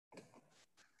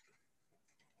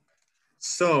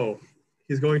So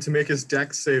he's going to make his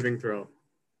dex saving throw.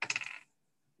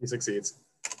 He succeeds.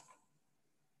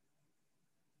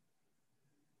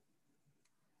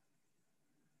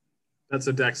 That's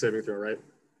a dex saving throw, right?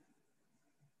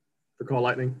 For Call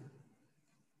Lightning?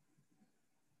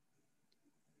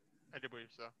 I do believe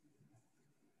so.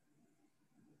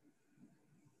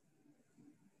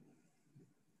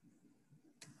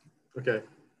 Okay.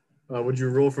 Would you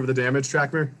roll for the damage,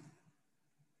 Trackmer?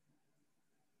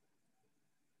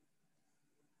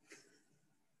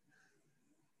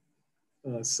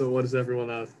 So what does everyone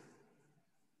have?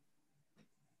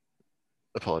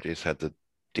 Apologies, had to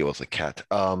deal with a cat.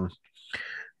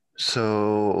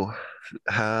 So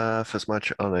half as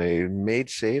much on a made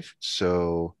save,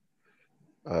 so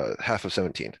half of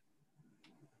 17.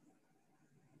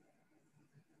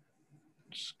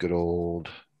 It's good old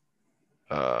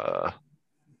The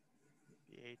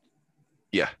 8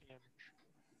 yeah, damage.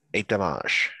 8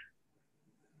 damage.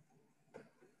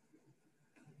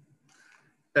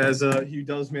 As he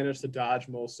does manage to dodge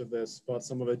most of this, but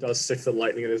some of it does stick to the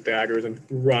lightning in his daggers and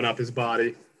run up his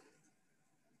body.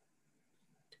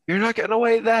 You're not getting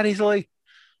away that easily.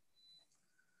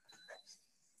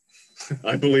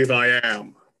 I believe I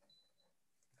am.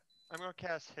 I'm going to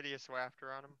cast Hideous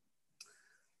Laughter on him.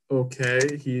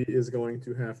 Okay, he is going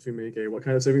to have to make a what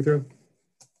kind of saving throw?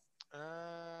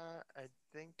 I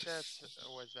think that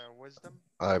was Wisdom.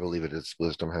 I believe it is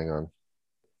wisdom. Hang on.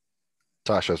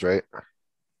 Tasha's right. Yeah,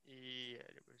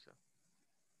 I do believe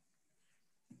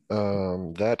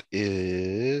so. That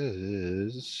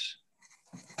is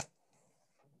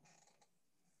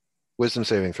wisdom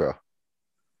saving throw.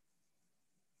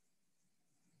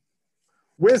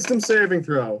 Wisdom saving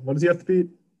throw. What does he have to beat?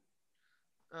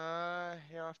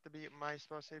 He'll have to beat my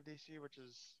spell save DC, which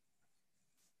is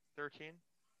 13.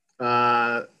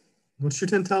 What's your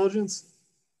intelligence?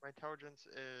 My intelligence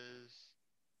is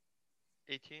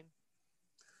 18.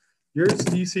 Your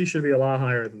DC should be a lot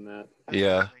higher than that. That's what I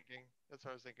Yeah. was thinking. That's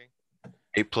what I was thinking.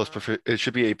 8 plus it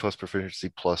should be 8 plus proficiency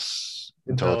plus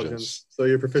intelligence. So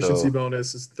your proficiency So-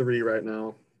 bonus is 3 right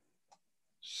now.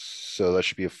 So that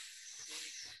should be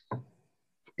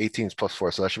 18 plus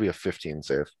 4, so that should be a 15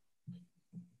 save.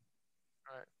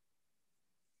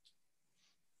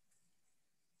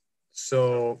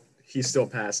 So he still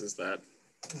passes that.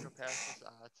 He'll pass this.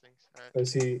 That stinks. All right.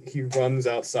 As he runs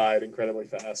outside incredibly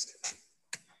fast.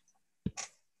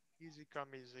 Easy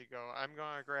come, easy go. I'm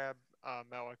gonna grab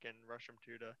Melech and rush him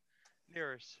to the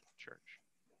nearest church.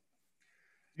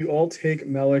 You all take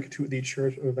Melech to the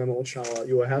Church of Avnessa.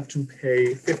 You will have to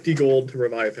pay 50 gold to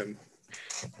revive him.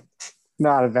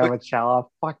 Not Avnessa,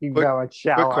 fucking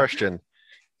Avnessa. Quick question.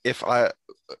 If I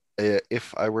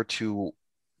were to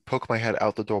poke my head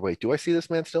out the doorway, do I see this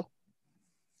man still?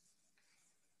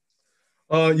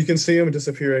 You can see him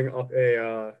disappearing up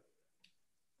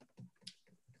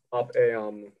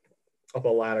a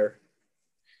ladder.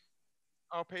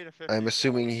 I'll pay the 50. I'm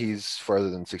assuming he's farther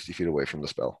than 60 feet away from the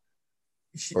spell.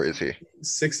 Or is he?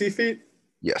 60 feet?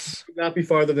 Yes. Could not be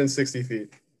farther than 60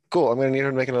 feet. Cool. I'm going to need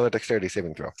him to make another dexterity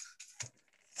saving throw.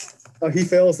 He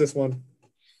fails this one.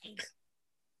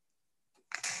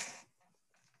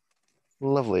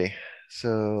 Lovely.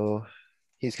 So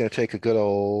he's going to take a good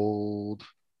old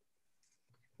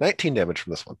 19 damage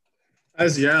from this one.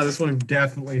 This one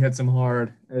definitely hits him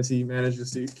hard as he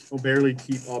manages to barely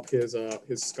keep up his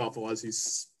scuffle as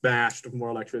he's smashed with more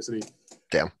electricity.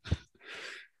 Damn.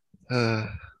 All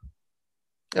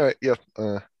right. Yeah.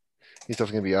 He's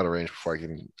definitely going to be out of range before I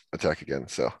can attack again.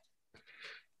 So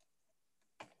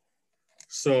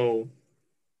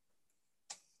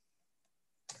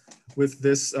with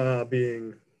this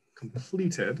being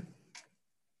completed,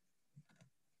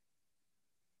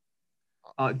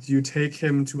 do you take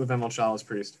him to Avnessa's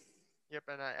priest? Yep,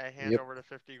 and I hand over the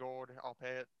 50 gold. I'll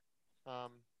pay it.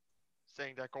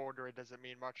 Saying that gold rate doesn't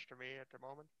mean much to me at the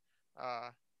moment.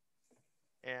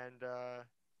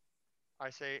 I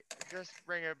say, just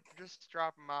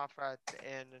drop him off at the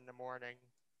inn in the morning,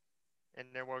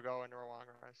 and then we'll go into a long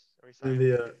rest. And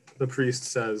the priest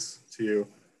says to you,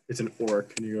 "It's an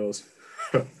orc," and he goes,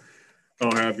 I'll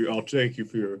thank you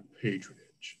for your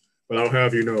patronage, but I'll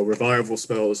have you know, revival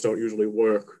spells don't usually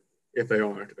work if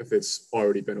it's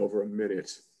already been over a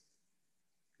minute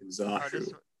in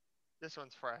Zashu. This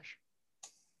one's fresh.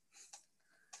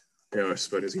 Yes,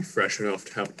 but is he fresh enough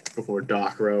to have before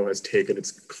Docro has taken its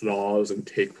claws and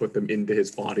put them into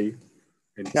his body?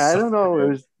 Yeah, I don't know.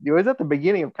 It was at the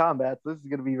beginning of combat. So this is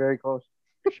going to be very close.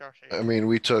 I mean,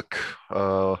 we took.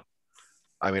 I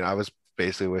was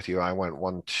basically with you. I went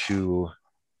 1, 2.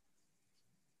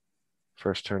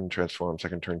 First turn transform.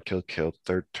 Second turn kill.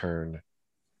 Third turn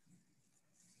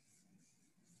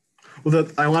Well,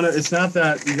 it's not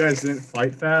that you guys didn't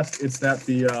fight fast. It's that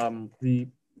the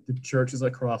church is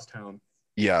across town.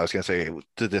 Yeah, I was gonna say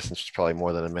the distance is probably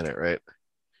more than a minute, right?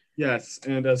 Yes,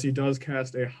 and as he does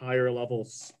cast a higher level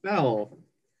spell,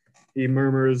 he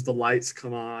murmurs, the lights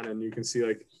come on, and you can see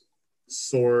like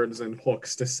swords and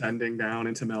hooks descending down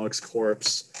into Melech's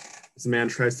corpse. This man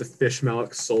tries to fish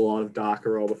Melech's soul out of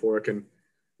Dakaro before it can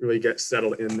really get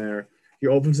settled in there. He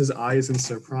opens his eyes in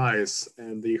surprise,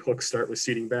 and the hooks start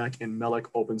receding back, and Melech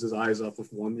opens his eyes up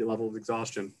with one level of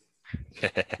exhaustion.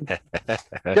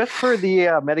 Just for the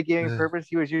metagaming purpose,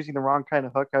 he was using the wrong kind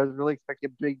of hook. I was really expecting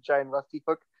a big, giant, rusty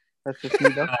hook. That's just me,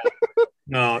 though.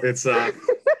 No, it's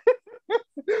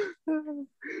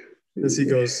as he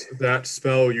goes, that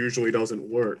spell usually doesn't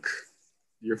work.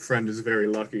 Your friend is very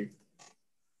lucky.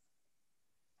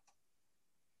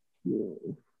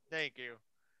 Thank you.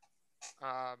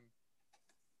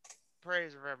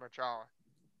 Praise very much all.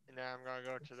 And now I'm gonna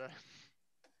go to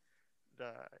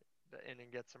the inn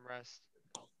and get some rest.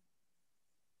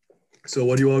 So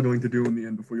what are you all going to do in the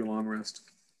end before your long rest?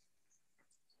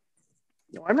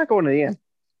 No, I'm not going to the inn.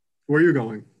 Where are you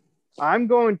going? I'm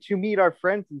going to meet our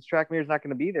friend since Trackmir's not going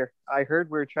to be there. I heard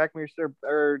where Trackmir's,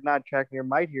 or not Trackmir,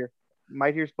 Mightier.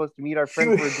 Mightier's supposed to meet our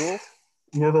friend for a duel.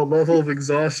 You have a level of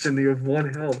exhaustion. You have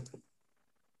one health.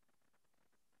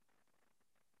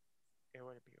 It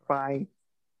would be right. Fine.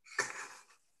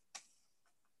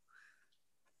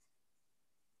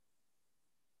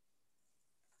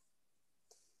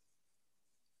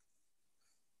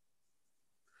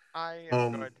 I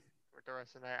am good with the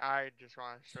rest of the night. I just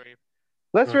want to sleep.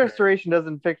 Less Okay. restoration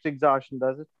doesn't fix exhaustion,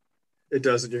 does it? It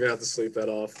doesn't. You're gonna have to sleep that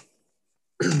off.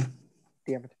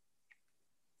 Damn it.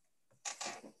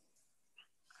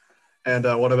 And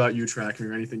what about you,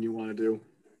 Tracker? Anything you want to do?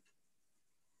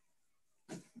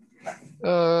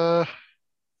 No,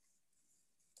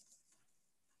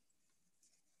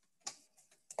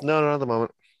 not at the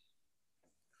moment.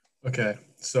 Okay,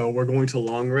 so we're going to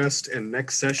long rest, and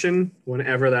next session,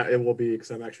 whenever that it will be, because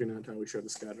I'm actually not entirely sure the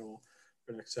schedule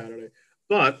for next Saturday.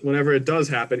 But whenever it does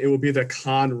happen, it will be the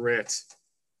con writ.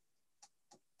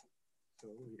 So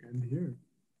we end here.